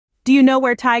Do you know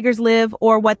where tigers live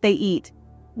or what they eat?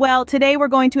 Well, today we're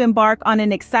going to embark on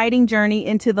an exciting journey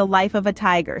into the life of a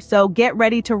tiger, so get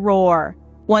ready to roar.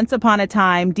 Once upon a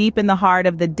time, deep in the heart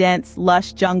of the dense,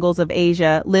 lush jungles of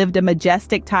Asia, lived a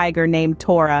majestic tiger named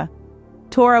Torah.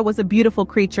 Torah was a beautiful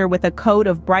creature with a coat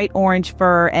of bright orange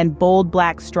fur and bold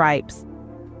black stripes.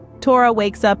 Torah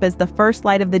wakes up as the first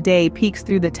light of the day peeks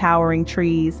through the towering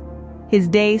trees. His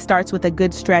day starts with a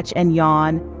good stretch and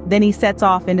yawn, then he sets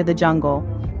off into the jungle.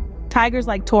 Tigers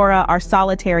like Torah are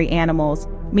solitary animals,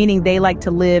 meaning they like to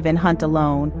live and hunt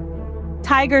alone.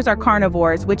 Tigers are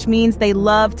carnivores, which means they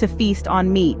love to feast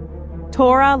on meat.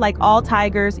 Torah, like all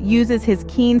tigers, uses his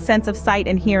keen sense of sight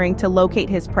and hearing to locate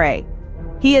his prey.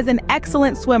 He is an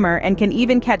excellent swimmer and can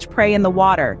even catch prey in the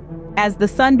water. As the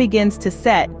sun begins to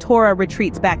set, Torah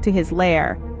retreats back to his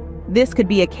lair. This could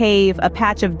be a cave, a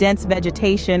patch of dense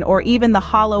vegetation, or even the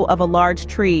hollow of a large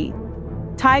tree.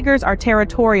 Tigers are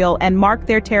territorial and mark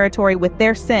their territory with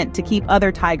their scent to keep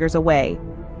other tigers away.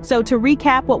 So to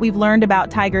recap what we've learned about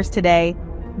tigers today,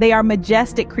 they are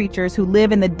majestic creatures who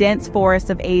live in the dense forests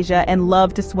of Asia and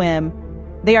love to swim.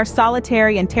 They are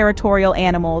solitary and territorial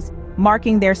animals,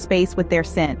 marking their space with their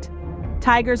scent.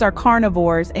 Tigers are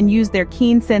carnivores and use their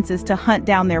keen senses to hunt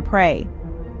down their prey.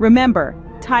 Remember,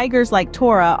 tigers like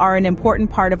Torah are an important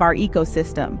part of our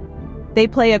ecosystem. They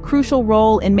play a crucial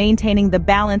role in maintaining the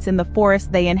balance in the forests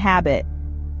they inhabit.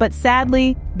 But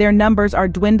sadly, their numbers are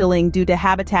dwindling due to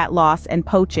habitat loss and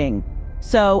poaching.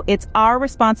 So it's our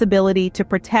responsibility to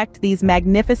protect these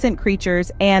magnificent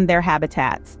creatures and their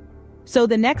habitats. So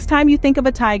the next time you think of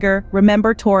a tiger,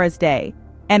 remember Torah's Day.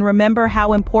 And remember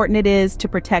how important it is to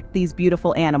protect these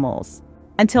beautiful animals.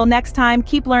 Until next time,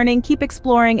 keep learning, keep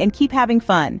exploring, and keep having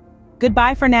fun.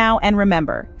 Goodbye for now, and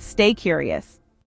remember, stay curious.